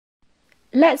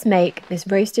Let's make this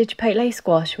roasted chipotle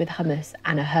squash with hummus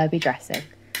and a herby dressing.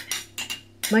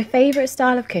 My favourite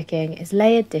style of cooking is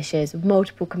layered dishes with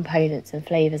multiple components and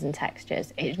flavours and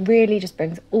textures. It really just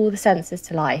brings all the senses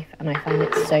to life and I find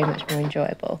it so much more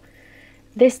enjoyable.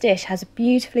 This dish has a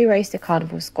beautifully roasted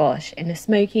carnival squash in a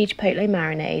smoky chipotle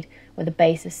marinade with a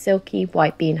base of silky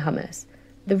white bean hummus.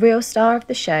 The real star of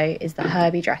the show is the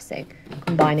herby dressing,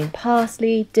 combining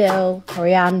parsley, dill,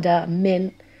 coriander, and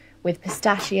mint with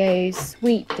pistachios,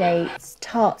 sweet dates,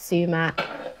 tart sumac,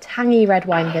 tangy red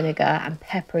wine vinegar and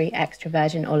peppery extra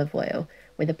virgin olive oil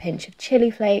with a pinch of chili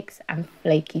flakes and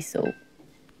flaky salt.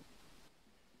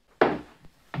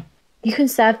 You can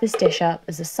serve this dish up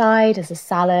as a side, as a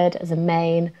salad, as a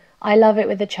main. I love it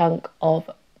with a chunk of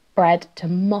bread to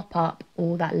mop up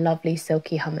all that lovely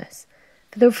silky hummus.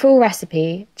 For the full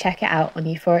recipe, check it out on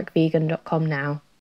euphoricvegan.com now.